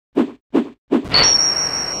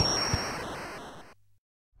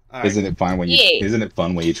Right. Isn't it fun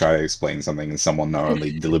when you try to explain something and someone not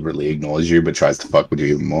only deliberately ignores you but tries to fuck with you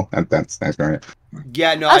even more? That's great.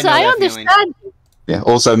 Yeah, no, Also, I know I that feeling. understand. Yeah.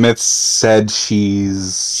 Also, Myth said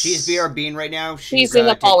she's She's BRBing right now. She's in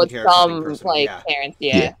a call taking with care of something some personal. like Yeah. parents.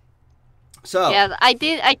 Yeah. So Yeah, I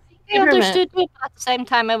think I Give her a minute. understood it, but at the same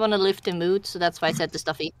time I want to lift the mood, so that's why I said the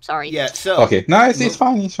stuffy. Sorry. yeah. So okay. No, it's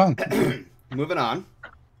fine. It's fine. moving on.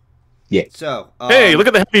 Yeah. So Hey, look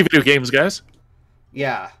at the happy video games, guys.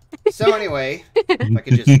 Yeah. So anyway, if I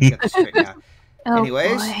could just get this straight now. Oh,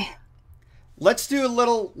 Anyways, boy. let's do a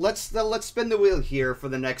little. Let's spin the wheel here for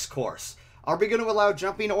the next course. Are we going to allow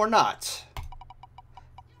jumping or not?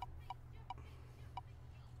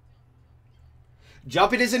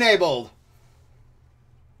 Jumping is enabled.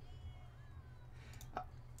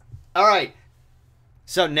 All right.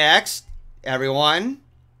 So next, everyone.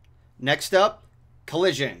 Next up,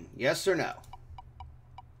 collision. Yes or no?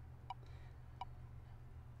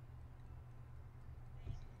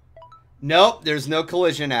 Nope, there's no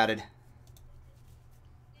collision added.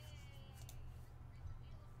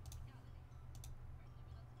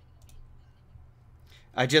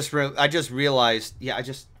 I just realized. Yeah,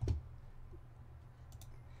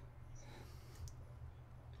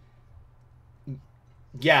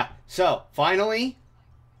 Yeah, so finally,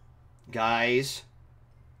 guys.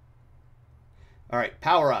 All right,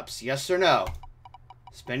 power-ups, yes or no?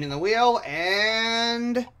 Spinning the wheel,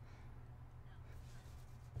 and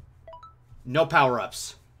no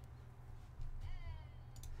power-ups.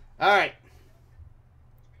 All right.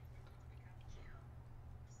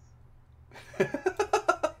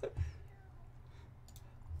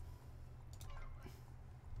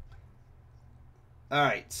 All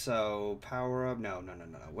right, so power up. No.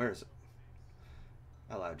 Where is it?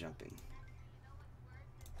 Allow jumping.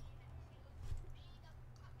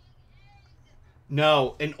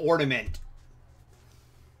 No, an ornament.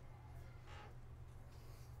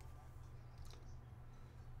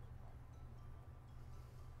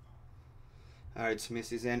 All right, so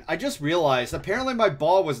Missy's in. I just realized apparently my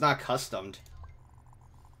ball was not customed.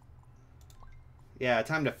 Yeah,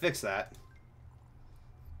 time to fix that.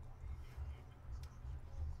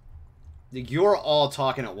 You're all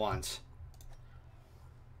talking at once.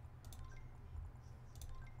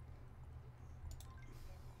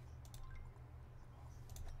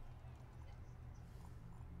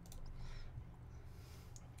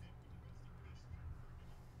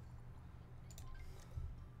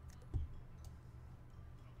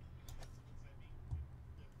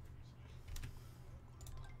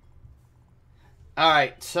 All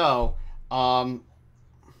right, so,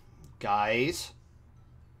 guys.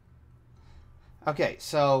 Okay,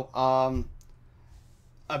 so,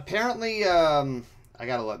 apparently, I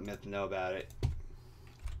gotta let Myth know about it.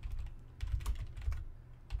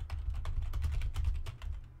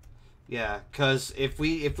 Yeah, because if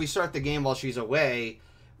we start the game while she's away,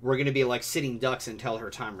 we're gonna be like sitting ducks until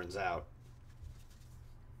her time runs out.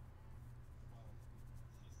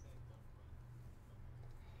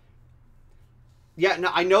 Yeah,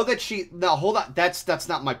 no, I know that she. No, hold on. That's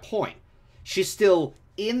not my point. She's still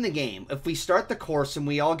in the game. If we start the course and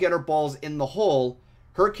we all get our balls in the hole,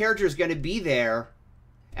 her character is going to be there,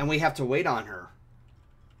 and we have to wait on her.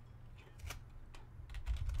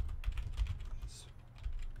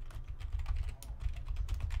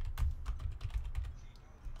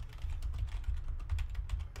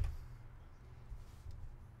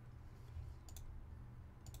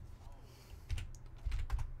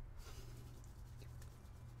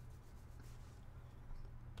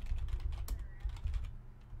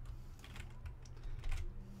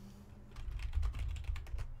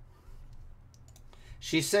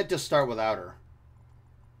 She said to start without her.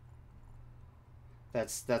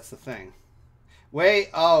 That's the thing. Wait,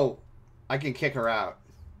 oh, I can kick her out.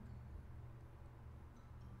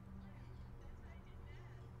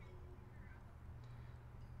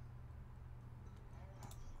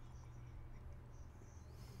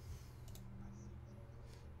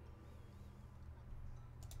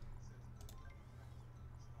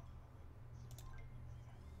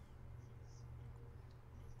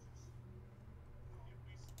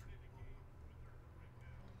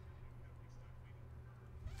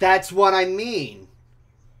 That's what I mean.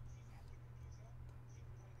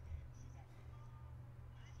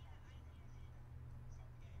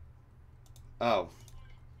 Oh.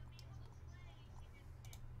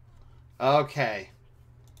 Okay.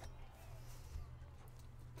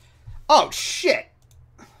 Oh, shit.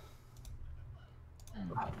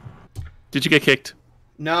 Did you get kicked?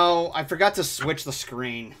 No, I forgot to switch the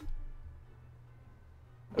screen.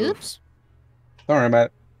 Oops. Don't worry about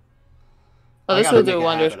it. Oh, I this gotta will make do a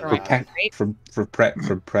wonders habit for of my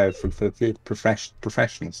that.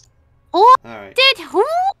 professionals. Who Alright. did who?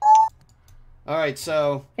 Alright,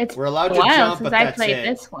 so It's we're allowed a to while jump, since but I that's played it.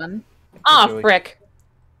 this one. Ah, Joey. frick.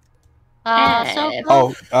 So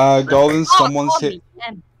Oh, Golden, Oh, someone's call hit. me,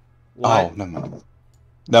 Em. What? Oh, never mind.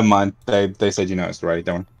 Never mind. They said you noticed already.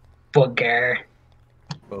 Don't worry. Booger.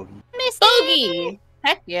 Bogey. Misty. Bogey!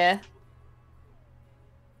 Heck yeah.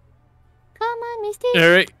 Come on, Misty.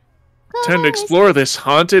 Alright, Come time on, to explore this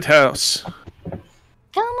haunted house. Misty.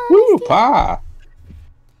 Come on, Woo, Misty. pa!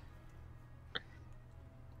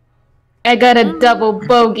 I got a double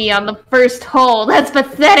bogey on the first hole. That's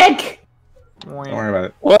pathetic. Don't worry about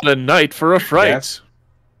it. What a night for a fright. Yes.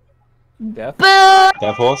 Death. Boo!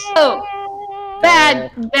 Death horse?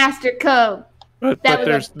 Bad master code. But That was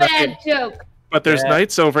there's a bad joke. But there's Yeah.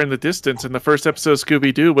 knights over in the distance, and the first episode of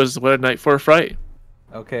Scooby-Doo was What a Night for a Fright.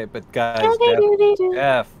 Okay, but guys,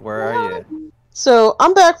 Death, where are you? So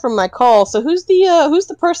I'm back from my call. So who's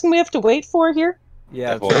the person we have to wait for here?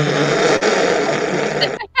 Yeah. Death horse.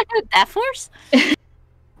 That force?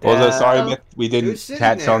 Also, Death. sorry, Myth, we Who's didn't sitting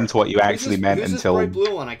catch there? on to what you actually meant who's until this bright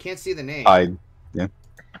blue one? I can't see the name. I.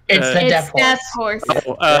 It's the It's death horse.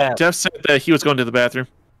 Oh, Yeah. Jeff said that he was going to the bathroom.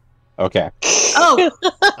 Okay. Oh,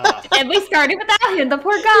 Uh, and we started without him. The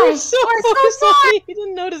poor guy. I'm so sorry. He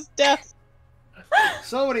didn't notice death.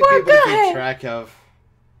 so many Poor people to guy. keep track of.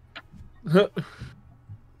 No,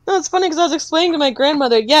 it's funny because I was explaining to my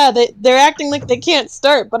grandmother, yeah, they're acting like they can't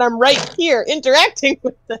start, but I'm right here interacting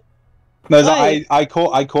with them. No, so Right. I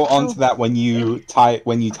caught onto that when you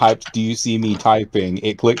typed. Do you see me typing?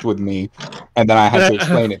 It clicked with me, and then I had to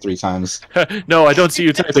explain it 3 times. No, I don't see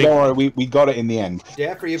you So typing. don't worry, we got it in the end.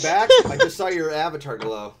 Jeff, are you back? I just saw your avatar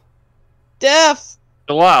glow. Deaf.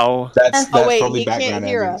 Wow. That's Oh wait, probably he can't background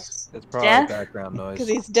hear evidence. us It's probably Death? background noise. because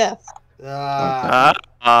he's deaf. Uh,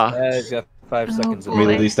 Yeah, he's got 5 seconds I of mean,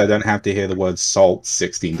 boy. at least I don't have to hear the word salt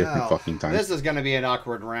 16 different oh, fucking times. this is gonna be an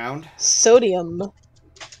awkward round. Sodium.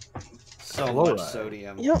 So Fluoride. much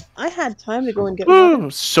sodium. You know, I had time to go and get water.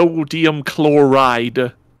 Sodium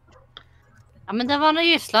chloride. Ja, men det var något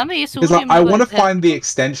gisslan med It's like, sodium. I want to find the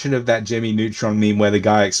extension of that Jimmy Neutron meme where the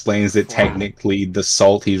guy explains that technically the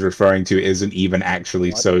salt he's referring to isn't even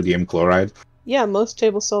actually What? sodium chloride. Yeah, most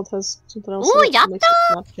table salt has something else Oh, in it that yatta! makes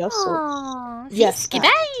it not just salt. Åh, Yes,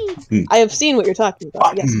 fiskebaj! I have seen what you're talking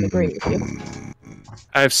about. Yes, I agree with you.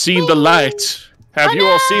 I've seen the light. Have you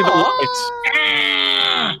all seen the light?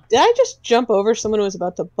 Did I just jump over someone who was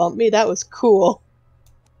about to bump me? That was cool.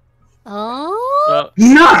 Oh,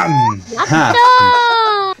 Nom!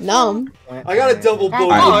 yatta! Numb. I got a double bogey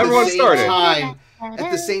Oh, at everyone the same started. time.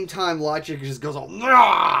 At the same time, Logic just goes all.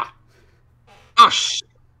 "Nah!"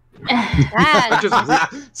 Bad.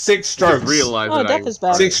 6 strokes. Realize Oh, that death is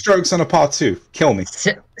back. 6 strokes on a part 2. Kill me.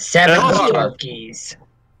 7 Oh. strokies.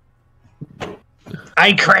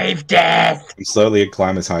 I crave death. I'm slowly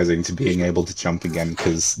acclimatizing to being able to jump again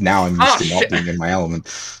because now I'm used to not being in my element.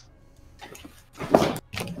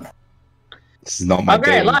 This is not my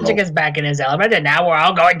Okay, daily Logic role. is back in his element, and now we're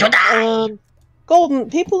all going to die. Golden,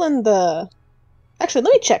 people in the... Actually,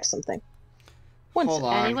 let me check something. One Hold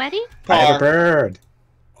second. on. Anybody? I have a Par. bird.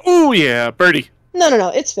 Oh yeah, birdie. No,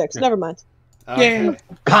 it's fixed. Never mind. Okay.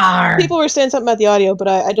 Par. People were saying something about the audio, but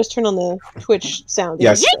I just turned on the Twitch sound.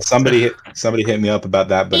 Yes, somebody hit me up about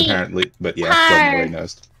that, but apparently, yeah, Golden already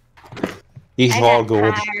knows. He's all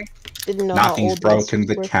good. Didn't know how Nothing's old broken those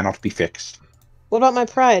that were. cannot be fixed. What about my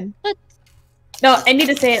pride? No, I need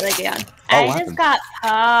to say it like again. Oh, I what just got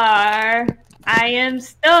par. I am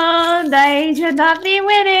stoned. I should not be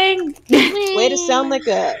winning. Way to sound like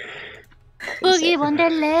a... Boogie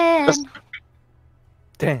Wonderland.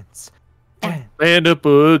 Dance. Dance. Land of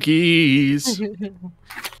boogies.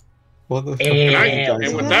 What the fuck? Yeah.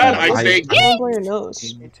 And with that, I say, Don't blow your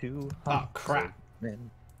nose. Me too. Oh, crap.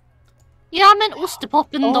 Ja, men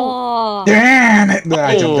ostepoppen då. Damn it!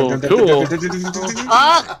 I Oh, jumped. cool.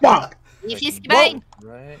 Fuck! I fiskebein.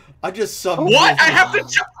 Right. I just summoned. what? I have to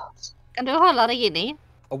jump. Kan du hålla dig inne i?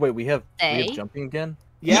 Oh wait, we have Hey. jumping again.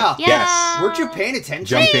 Yeah. Yes. Weren't you paying attention?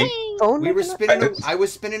 Jumping. Phone We were making spinning. I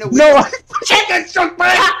was spinning a wheel. No! Chicken jump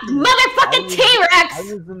back! Motherfucking I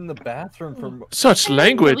T-Rex! was in the bathroom for. Such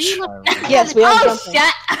language. Yes, we have Oh, jumping.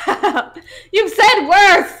 shut up! You've said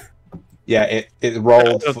worse! Yeah, it rolled.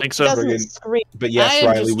 I don't think so. Doesn't friggin- scream. But yes, I am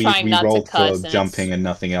Riley, just we trying not to rolled cuss, for and it's jumping and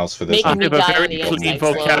nothing else for this making one. me I have a die very on the clean inside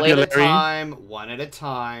slowly. One at a vocabulary. time. One at a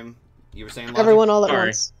time. You were saying. Logic? Everyone all at Sorry.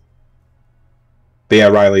 once. But yeah,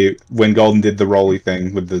 Riley, when Golden did the rolly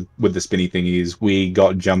thing with the spinny thingies, we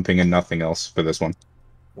got jumping and nothing else for this one.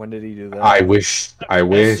 When did he do that? I wish As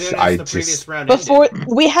soon as I the previous just round Before ended.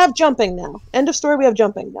 we have jumping now. End of story. We have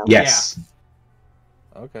jumping now. yes.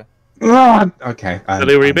 Okay. Okay.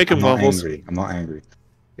 They were making I'm not waffles. angry. I'm not angry.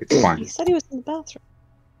 It's fine. He said he was in the bathroom.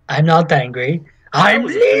 I'm not angry. I I'm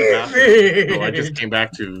was in the bathroom, leaving. so I just came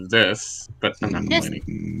back to this, but I'm not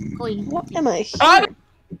complaining. What am I Oh, hearing?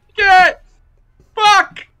 Get!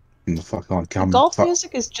 Fuck! The fuck on, The come. golf Fuck.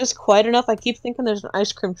 music is just quiet enough. I keep thinking there's an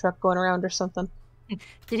ice cream truck going around or something. Def,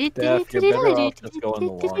 you're better off just going the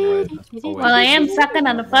long way. That's always Well, I am sucking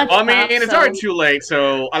on a fudge I mean, pop, it's so- already too late,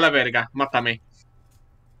 so a la verga, mátame.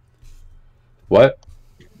 What?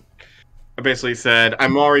 I basically said,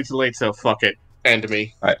 I'm already too late, so fuck it. End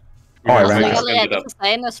me. Right. You Oh, I know, ran so out. just end it up.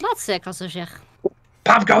 Så laat se hva som skjer.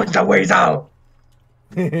 Pop goes the weasel.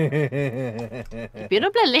 Jeg begynner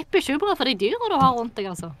å bli litt bekymret for de dyra du har rundt deg,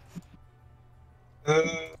 altså.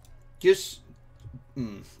 Just.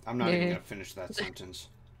 I'm not even gonna finish that sentence.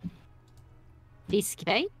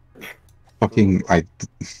 Fiskevei? Fucking,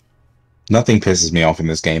 nothing pisses me off in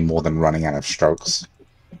this game more than running out of strokes.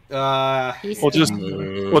 We'll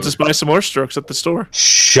just buy some more strokes at the store.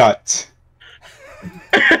 Shut.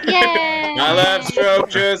 Yay! My left stroke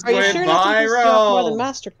just Are you went sure nothing pisses you off more than viral.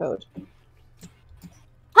 Mastercode?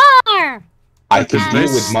 Har! I can Nice. deal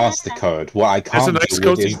with MasterCode. What I That's a can't nice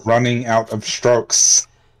deal with is coating. running out of strokes.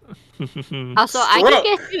 Also, I can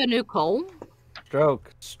get you a new comb.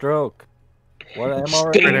 Stroke. What am I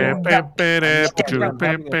already doing?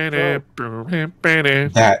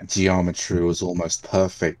 That geometry was almost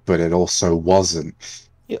perfect, but it also wasn't.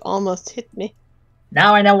 You almost hit me.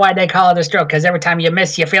 Now I know why they call it a stroke, because every time you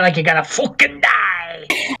miss, you feel like you're gonna fucking die.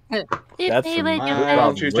 That's If some they Why were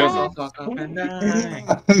don't you just your fuck up and die?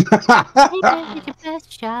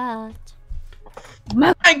 best shot.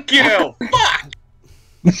 Thank you! Fuck!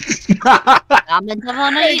 Ja, men det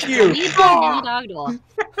var Thank you. ny dag da.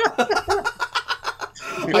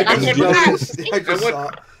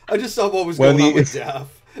 I just saw what was Well, going on the- with Daph.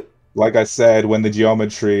 Like I said, when the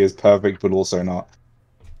geometry is perfect, but also not.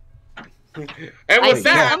 And I with see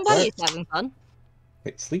that, somebody's having fun.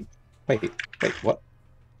 Wait, sleep? Wait, what?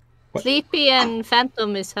 What? Sleepy and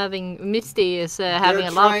Phantom is Misty is having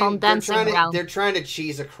a lot of fun dancing around. They're trying to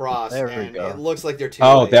cheese across, There we and go. it looks like they're too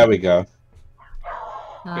Oh, late. there we go.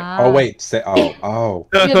 Ah. Oh, wait. Oh.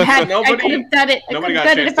 I could have Nobody- done it. I nobody could have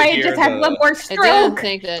got done a it chance if to I had hear just had the- one more I didn't stroke.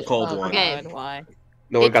 think that. Cold oh, one. Okay. God, why?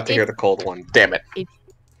 no one got to hear the cold one. Damn it.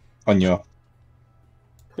 On your.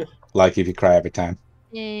 Like if you cry every time.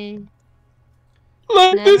 Yay.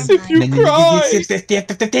 Like Never this if you cry.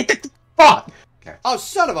 Fuck! Oh,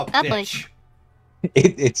 son of a That bitch!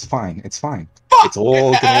 It's fine. It's fine. It's all gonna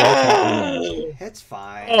work out. It's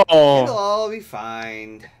fine. Oh. It'll all be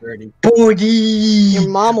fine. Birdie. Birdie. Your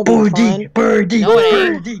mom will be Birdie. fine. Birdie. No, it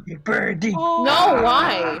ain't. Birdie. Birdie. No,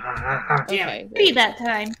 why? Damn Okay. Birdie that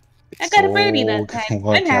time. I got a birdie all that gonna time.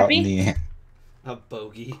 work I'm out in happy. the end. A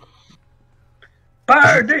bogey.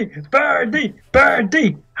 Birdie. Birdie.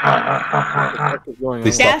 Birdie. Ha ha ha ha ha.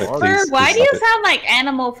 Please stop it, Jasper, please, why please do you stop it. sound like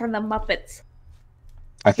Animal from the Muppets?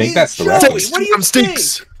 I think that's the Joey, reference. what do you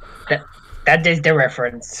Stinks. That is the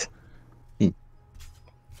reference.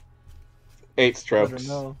 8 strokes.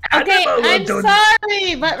 No. Okay, never I'm would do-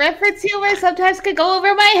 sorry, but reference humor sometimes could go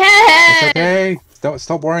over my It's head. okay. Don't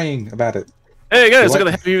stop worrying about it. Hey guys, What? look at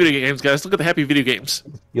the happy video games, guys. Look at the happy video games.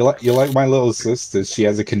 You're like my little sister. She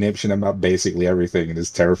has a conniption about basically everything and is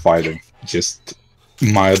terrified of just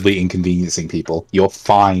mildly inconveniencing people. You're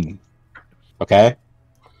fine. Okay?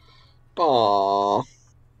 Aww.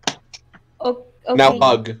 Oh, okay. Now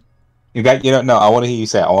hug. In fact, you don't know. I want to hear you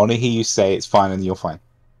say it. I want to hear you say it's fine and you're fine.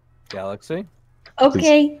 Galaxy.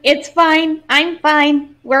 Okay, it's fine. I'm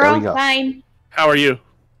fine. We're There we all go. fine. How are you?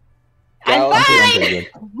 I'm I'm fine. pretty good.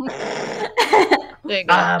 There you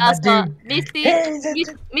go. I'm a Also, dude. Misty, I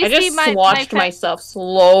Misty, just my watched friend- myself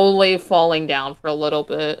slowly falling down for a little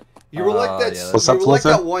bit. You were like that. yeah, What's you up, were like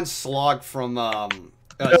Flitter? that one slog from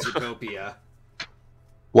Zootopia.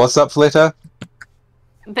 What's up, Flitter?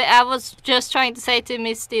 But I was just trying to say to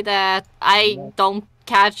Misty that I don't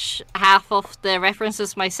catch half of the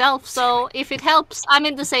references myself, so if it helps, I'm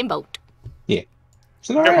in the same boat. It's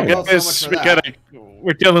all right. Well, so Guys, much for that.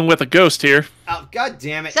 we're dealing with a ghost here. Oh, God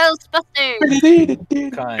damn it! Ghostbusters! You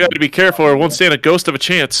Kind. gotta be careful or it won't stand a ghost of a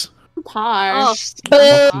chance. Oh, Harsh.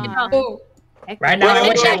 no. Right now, I Wait,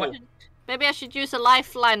 wish wait, I wait. would. Maybe I should use a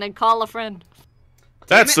lifeline and call a friend.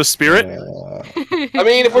 That's the spirit. I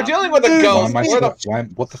mean, if we're dealing with a Why ghost, am I where the stuck?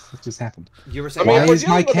 What the fuck just happened? You were I saying mean, Why if we're is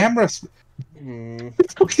my dealing with a- camera? What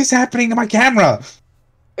the fuck is happening to my camera?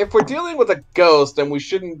 if we're dealing with a ghost, then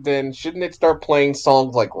shouldn't it start playing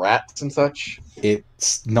songs like Rats and such?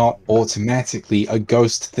 It's not automatically a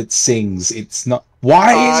ghost that sings. It's not.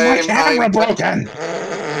 Why is my camera broken?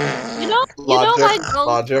 You know my ghost.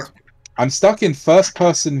 Logic. I'm stuck in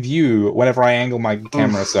first-person view whenever I angle my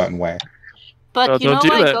camera a certain way. But you know, don't do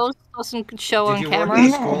like that. Ghost doesn't show Did on you work camera.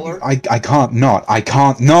 the scroller? I can't not. I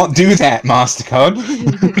can't not do that, Master Code.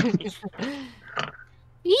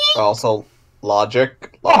 Also,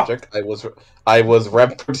 logic. I was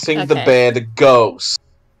referencing the band Ghost.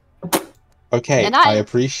 Okay, And I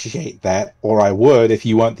appreciate that, or I would if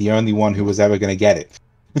you weren't the only one who was ever going to get it.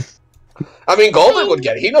 I mean, Golden would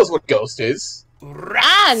get it. He knows what Ghost is.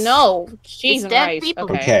 Ah, no. Cheese and dead rice. people.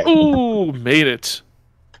 Okay. Ooh, made it.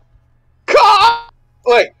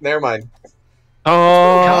 Wait, never mind.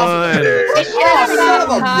 Oh, Son of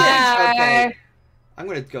a bitch! Hi. Okay. I'm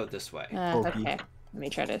gonna go this way. Okay. Let me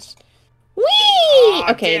try this. Whee!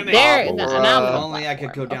 Okay, damn it. there. If Now Only I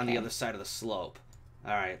could go down the other side of the slope.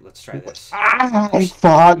 Alright, let's try this. I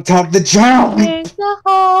fucked up the jump! Here's the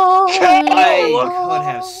hole. I could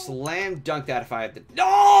have slam dunked that if I had the.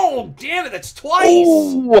 No! Damn it, that's twice!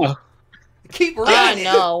 Ooh. Keep I running!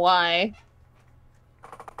 know why.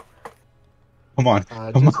 Come on,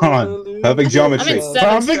 come on. Perfect geometry. I'm in 7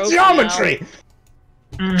 Perfect strokes geometry!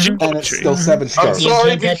 Mhm. And it's still 7 I'm strokes.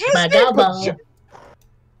 sorry, You did get you my just elbow.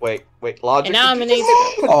 Wait, logic. And now I'm did in you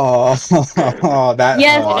 8 just- Oh, that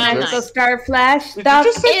Yes, hurt. I'm Master nice. Star Flash. Did you Doc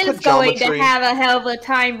just say is going to geometry? have a hell of a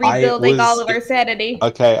time I rebuilding was- all of our sanity.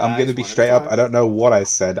 Okay, I'm Guys, gonna be one at a straight up. time. I don't know what I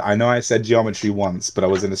said. I know I said geometry once, but I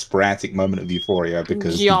was in a sporadic moment of euphoria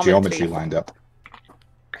because the geometry lined up.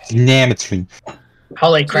 Geometry.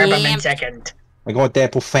 Holy crap, I'm Yeah. in second. I got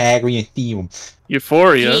that Pythagorean theorem.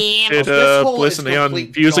 Euphoria. Yeah. Did This hole Bliss is and Neon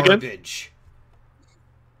complete fuse again? garbage.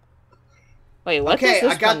 Wait, what Okay, does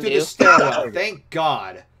this I got one through do? the stairwell. Thank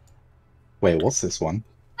God. Wait, what's this one?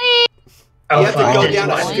 Oh, You have to fuck go this down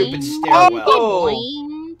a one. stupid stairwell.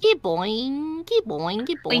 Boing, boing, boing, boing.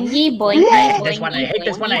 Boingy, boing, I hate boing, this one, I hate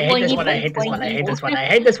this one, I boingy, hate this boingy, one, I hate this one, I boingy, hate this one, I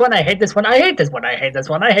hate this one, I hate this one, I hate this one, I hate this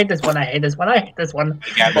one, I hate this one, I hate this one, I hate this one.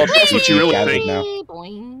 Well, that's what you really Gathered think. now.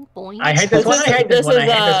 Boing, boing. I hate this This one, is I hate this one, I hate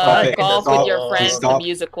this one, I Stop hate it. this golf one. with your friends, the Stop.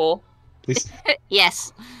 musical. Please.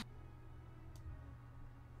 Yes.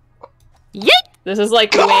 This is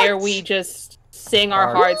like where we just sing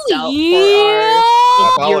our hearts out yeah. for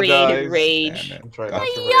our Apologize. infuriated rage. Damn it. I'm trying God.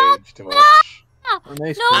 not to rage too much.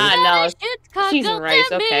 Nice. No, Ah, no. no. Cheese and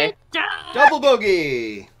rice, okay. Double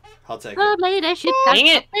bogey! I'll take it. Dang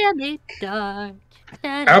it.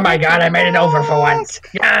 Oh my god, I made it over for once.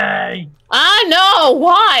 Yay! Ah, no!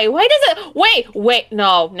 Why? Why does it... Wait,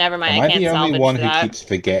 no, never mind. Am I I can't the only salvage one who that. keeps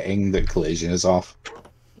forgetting that collision is off?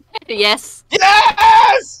 Yes.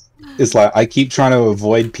 Yes! It's like I keep trying to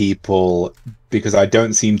avoid people because I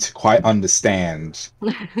don't seem to quite understand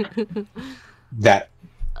that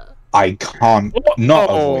I can't not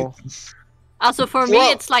avoid them. Also, for me,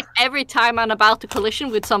 Well- it's like every time I'm about to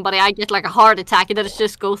collision with somebody, I get like a heart attack, and then it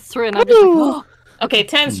just goes through, and I'm just like, oh. Okay,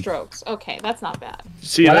 10 strokes. Okay, that's not bad.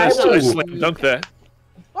 See, Well, that's I will- I slam dunk that.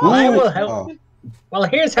 Well, I will Ooh. help. Oh. Well,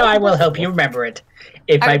 here's how I will help you remember it.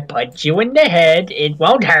 If I punch you in the head, it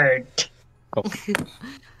won't hurt. Oh.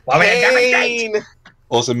 Well, we demonstrate. Pain!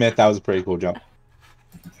 Also, admit that was a pretty cool jump.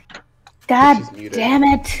 God She's muted. damn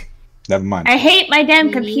it. Never mind. I hate my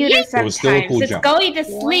damn computer It was still a sometimes. cool it's jump. going to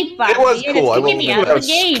sleep on It was me and cool, I it's will kicking me admit out of That's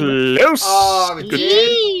the game. close. Oh, it did?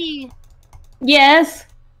 Yee. Yes.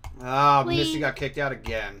 Ah, Please. Missy got kicked out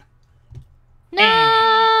again.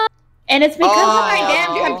 No. And it's because of my Oh,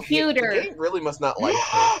 damn the computer. game really must not like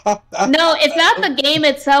her. No, it's not the game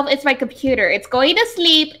itself. It's my computer. It's going to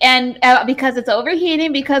sleep, and because it's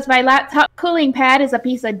overheating, because my laptop cooling pad is a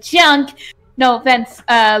piece of junk. No offense,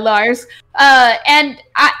 Lars. And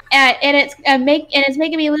it's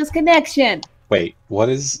making me lose connection. Wait, what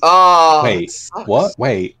is? Oh, Wait, it sucks. what?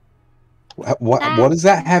 Wait, what does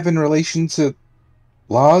that have in relation to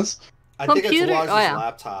Lars? I think it's Computer? Lars's Oh, yeah.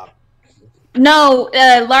 laptop. No,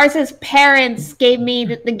 Lars's parents gave me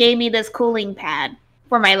this cooling pad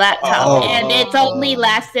for my laptop, Oh. and it's only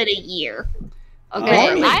lasted a year. Okay,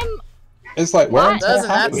 Really? I'm. It's like where What? I'm Doesn't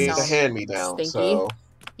that It needs a sound hand me down. stinky? So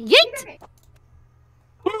Yeet.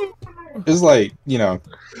 It's like, you know,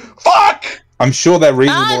 fuck. I'm sure they're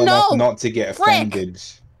reasonable no! enough not to get Frick! offended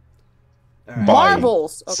Alright. By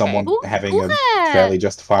Marbles! Okay. someone Who- having who a that? fairly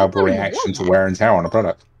justifiable Who reaction that? to wear and tear on a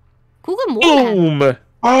product. Boom!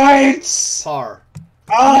 Alright! Par.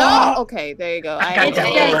 No! Okay, there you go. I I got It's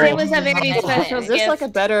that because right. it was a very special Is this like a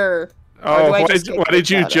gift. better... Oh, do I why just did, get why did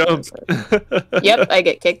you kicked out jump? of Yep, I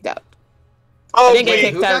get kicked out. I Oh, didn't get wait,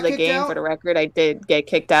 kicked who out got of the kicked game, out? for the record. I did get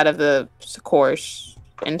kicked out of the course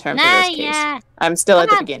in terms of Nah, this case. yeah. I'm still at the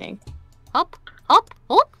Come on. beginning. Hop, hop,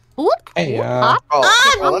 whoop, whoop. Hey, hop, Oh,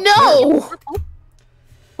 well, that's no!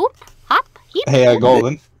 whoop, hop, heap. Hey,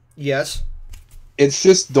 Golden. Yes. It's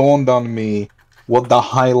just dawned on me what the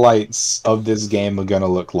highlights of this game are gonna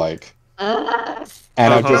look like.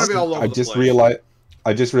 And I just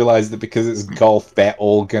realized that because it's golf, they're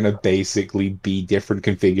all gonna basically be different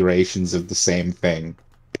configurations of the same thing.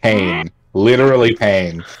 Pain. Literally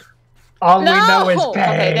pain. All we know is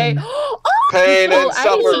pain. Okay, Pain and I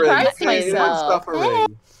suffering. surprised Pain and myself. suffering.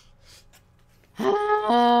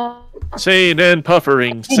 Sane and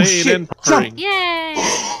puffering. Sane and puffering. Yay!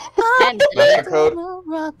 Master code.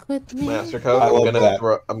 Rock with me. Master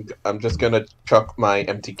code. I'm just gonna chuck my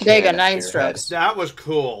empty can. They got at 9 your strokes. That was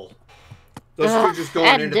cool. Those two just going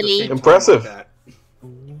and into the delete. same Impressive. time like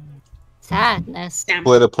Sadness.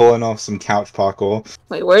 Splitter pulling off some couch parkour.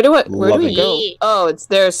 Wait, where do we Loving go? it. Oh,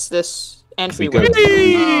 there's this We entryway.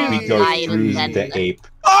 go Lion through then. the ape.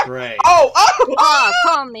 that. Great. Oh! Oh,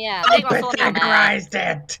 kom igen. I Det var så nära. categorized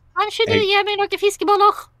it. Kanske du ger mig några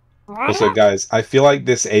fiskeboller? Also, guys, I feel like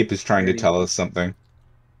this ape is trying to tell us something.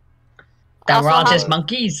 That we're all Also, just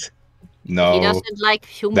monkeys. He No, doesn't like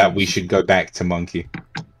humans. that we should go back to monkey.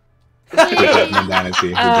 Reject mundanity.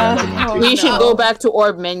 Return to monkey. We should go back to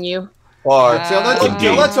orb menu. Or Tell that to,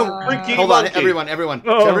 Indeed. freaky hold on, monkey. everyone.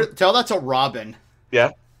 Oh. Tell that to Robin.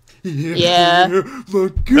 Yeah. Yeah.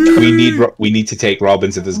 We need to take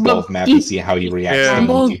Robin to this golf map and see how he reacts Yeah. to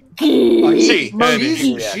monkey. See,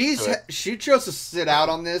 She chose to sit out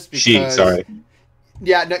on this because She, sorry.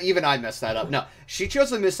 Yeah, no, even I messed that up. No, she chose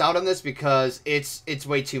to miss out on this because it's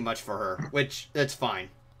way too much for her, which that's fine.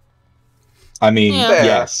 I mean, Yeah.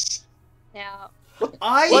 yes. Yeah.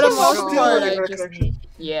 I For the still, most part, I just...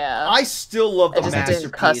 Yeah. I still love the I just didn't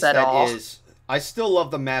masterpiece cuss at that all. is. I still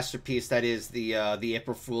love the masterpiece that is the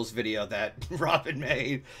April Fool's video that Robin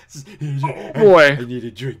made. Boy. I need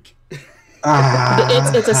a drink.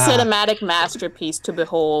 It's a cinematic masterpiece to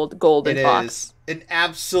behold, Golden It Fox. is an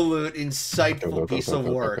absolute insightful piece of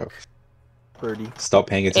work. Stop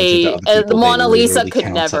paying attention to other people. The Mona They will Lisa literally could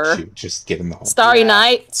counter never. you. Just give them the whole. Starry Yeah.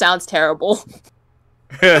 Night sounds terrible.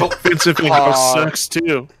 Vincent Van Gogh sucks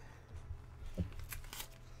too.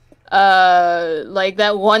 Like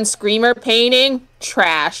that one Screamer painting,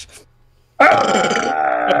 trash.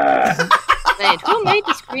 Wait, who made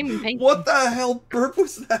the screaming painting? What the hell burp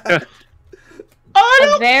was that?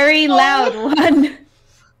 A very loud one.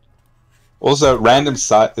 Also, random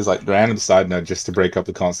side note just to break up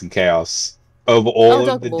the constant chaos. Of all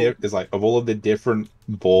of the different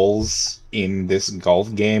balls in this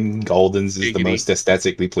golf game, Golden's is the most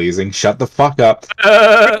aesthetically pleasing. Shut the fuck up.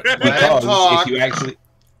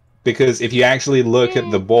 Because if you actually look at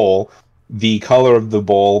the ball, the color of the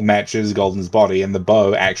ball matches Golden's body, and the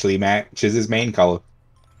bow actually matches his main color.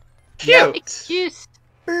 Cute. Excuse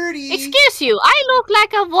Birdie. you. I look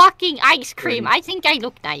like a walking ice cream. I think I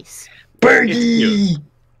look nice. Birdie!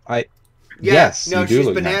 Yes, no, you do she's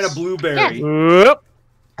look banana nice. blueberry.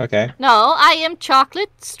 Okay. No, I am chocolate,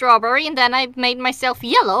 strawberry, and then I've made myself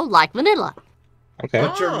yellow like vanilla. Okay.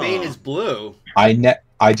 But your mane is blue.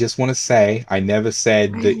 I just want to say, I never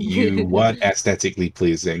said that you weren't aesthetically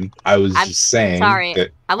pleasing. I was just saying Sorry. that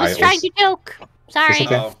I was trying to joke. Sorry.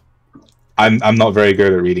 It's okay. I'm not very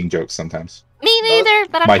good at reading jokes sometimes. Me neither,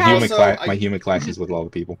 but I'm My trying. humor clashes with a lot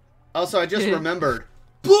of people. Also, I just remembered.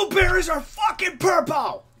 Blueberries are fucking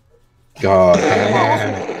purple! God.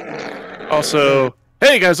 Also,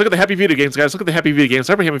 hey guys, look at the happy video games, guys. Look at the happy video games.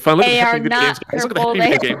 Everybody having fun. Look at They the happy are video games, not guys. Look at the purple,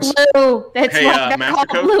 happy video they're games. blue. That's Hey, why they're Master called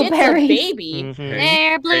Code? blueberries. It's a baby.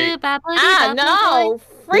 They're blue, Ah, no!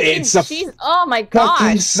 It's a Freaking cheese! Oh my Fucking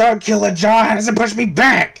god! circular jar hasn't pushed me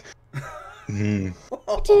back! Fine,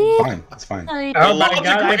 it's fine. Oh my logical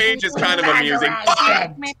god! age is kind of amusing.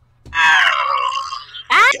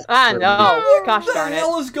 Ah, no! Gosh What darn the it!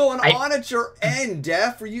 hell is going on at your end,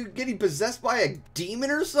 Def? Are you getting possessed by a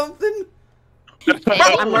demon or something?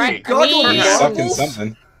 I'm right. God, I You're mean, sucking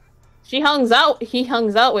something. she hangs out. He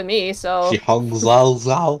hangs out with me, so. She hugs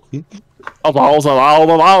out. Oh, I don't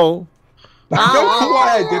know why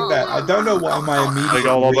I did that. I don't know why my immediate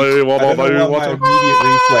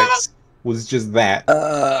reflex was just that.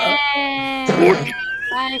 I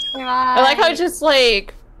like how it just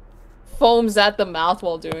like foams at the mouth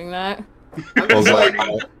while doing that. I'm just Also, like,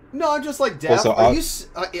 no, I'm just like, Def, Also, are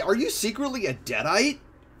you secretly a Deadite?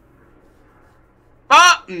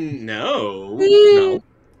 No. No.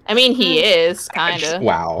 I mean, he is kinda.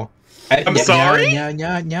 Wow. I'm sorry?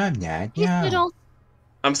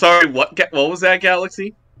 I'm sorry, what was that,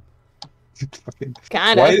 Galaxy?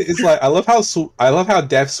 Kinda. Why, it's like I love how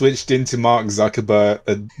Def switched into Mark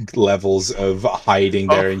Zuckerberg levels of hiding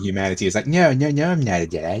their inhumanity. It's like no, I'm not a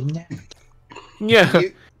Deadite. No. Yeah.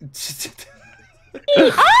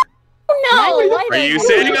 Oh no! Are you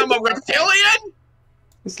saying I'm a reptilian?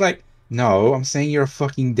 It's like No, I'm saying you're a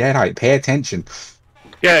fucking deadite. Pay attention.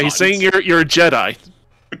 Yeah, he's saying you're a Jedi.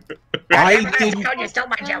 I didn't. You stole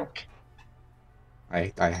my joke.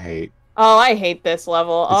 I hate. Oh, I hate this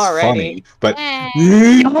level It's already. funny, but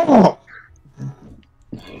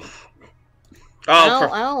Oh,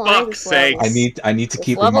 for I don't like fuck's this sake! level. I need to This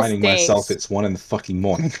keep level reminding stinks. myself it's 1 in the fucking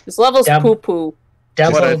morning. This level's poo-poo.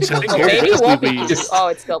 What a- Oh, maybe it won't be. Oh,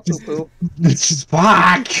 it's still poo-poo.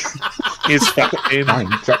 Fuck! He's fucking. Fine,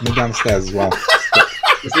 drop me downstairs as well.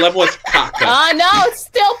 This level is caca. No, it's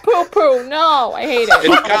still poo-poo. No, I hate it.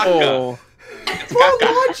 It's caca. It's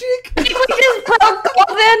caca. Logic. We just broke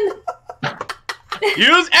Golden.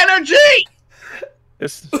 Use energy.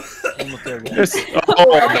 This.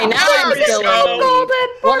 Okay, now I'm still in the lead.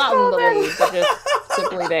 Well, not in the lead, but just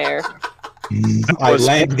simply there. I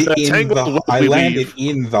landed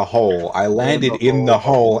in the hole. I landed in the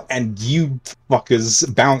hole, and you fuckers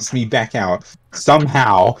bounced me back out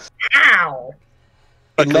somehow. Ow!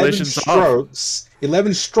 11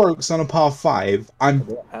 strokes on a par 5. I'm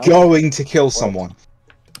going to kill someone.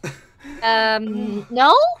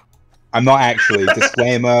 No? I'm not actually.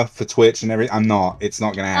 Disclaimer for Twitch and everything. I'm not. It's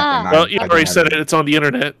not going to happen. Well, you already said it. It's on the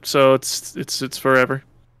internet, so it's forever.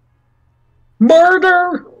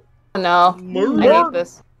 Murder! No. I hate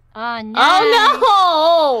this. Oh no!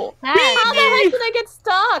 Oh no! Sad. How the heck did I get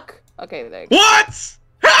stuck? Okay, there you go. What?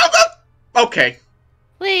 How the? Okay.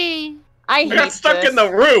 Please. I got stuck in the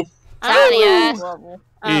roof. I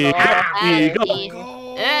Yeah.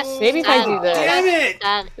 Maybe if I do this. Damn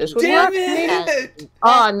it! This would work. it!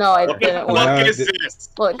 Oh no, it didn't work. What is this?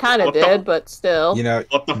 Well, it kind of What the- did, but still. You know,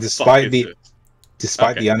 What the despite fuck the is this?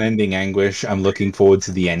 despite the unending anguish, I'm looking forward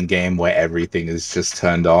to the end game where everything is just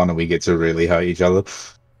turned on and we get to really hurt each other.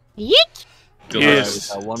 Yeet!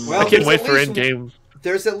 Yes. Well, I can't there's wait at for least- endgame.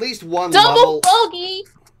 There's at least one Double level. bogey.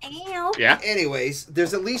 Ow. Yeah. Anyways,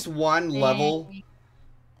 there's at least one level.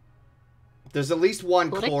 There's at least one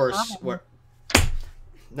What a course comment. where.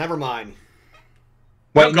 Never mind.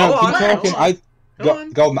 Wait, No, no, go keep on, talking. go on. I Go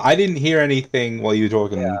on. Golden, I didn't hear anything while you were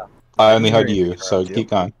talking. I only heard you, so keep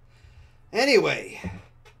going. Anyway,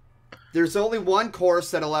 there's only one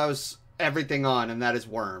course that allows everything on, and that is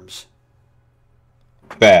worms.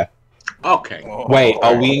 Fair. Okay. Wait,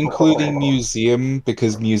 are we including museum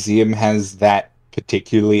because museum has that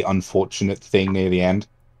particularly unfortunate thing near the end?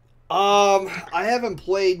 I haven't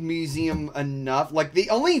played Museum enough. Like, the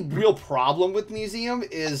only real problem with Museum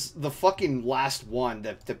is the fucking last one.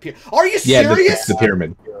 Are you serious? The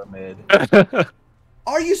pyramid.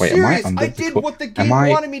 Are you Wait, am I serious? under I the did co- what the am game I-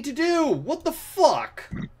 wanted me to do. What the fuck?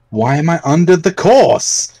 Why am I under the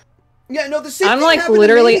course? Yeah, no, the same I'm thing like happened to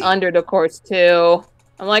literally me. under the course too.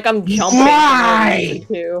 I'm jumping. Why?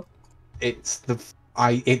 Too. It's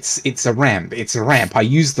a ramp. It's a ramp. I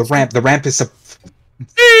use the ramp. The ramp is a.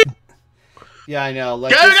 Yeah, I know.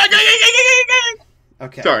 Like,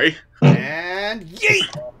 okay. Sorry. And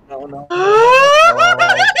yeet! No.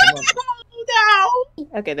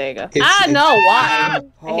 Okay, there you go. It's- No, why? I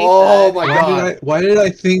hate Oh that. my god. Why did I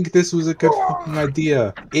think this was a good fucking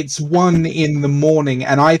idea? It's 1 in the morning,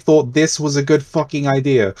 and I thought this was a good fucking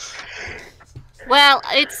idea. Well,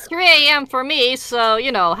 it's 3 a.m. for me, so,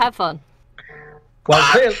 you know, have fun. Well,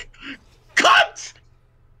 clearly, Cut!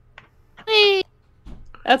 Please.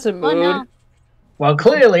 That's a mood. Oh, no.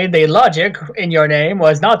 clearly the logic in your name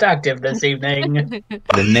was not active this evening.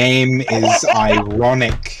 The name is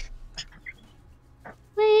ironic.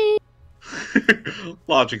 Please.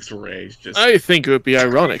 Logic's rage. Just I think it would be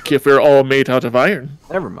ironic if we we're all made out of iron.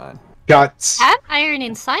 Never mind. Guts. Have iron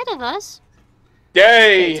inside of us.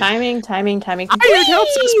 yay! Timing. Iron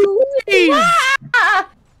helps us breathe.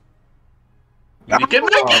 You can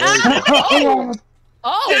make it.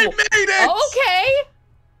 Oh, You made it. okay.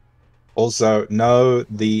 Also, no,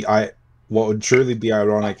 what would truly be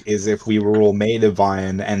ironic is if we were all made of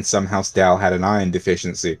iron and somehow Stal had an iron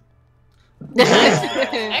deficiency.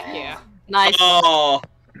 Heck yeah. Nice. Oh,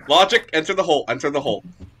 logic. Enter the hole. Enter the hole.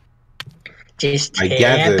 Just I tap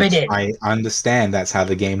gathered. it in. I understand that's how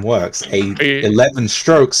the game works. you- 11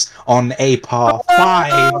 strokes on a par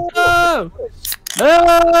 5. Oh!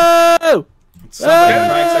 No! Somebody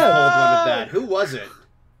writes a cold one of that. Who was it?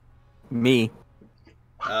 Me.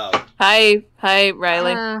 Oh. Hi,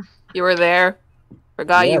 Riley. You were there.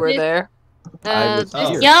 Forgot you were there. I was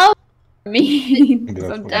Oh. here. Yo, me.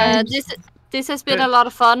 This has been a lot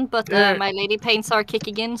of fun, but my lady paints are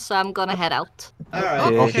kicking in, so I'm gonna head out.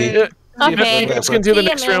 Alright. Okay. Okay. You guys can do the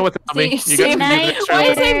next round without me. You guys can do the next round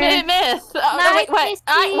Why is without me. it myth?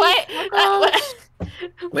 Oh, wait.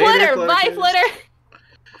 Flitter, bye, Flitter.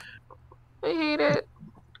 I hate it.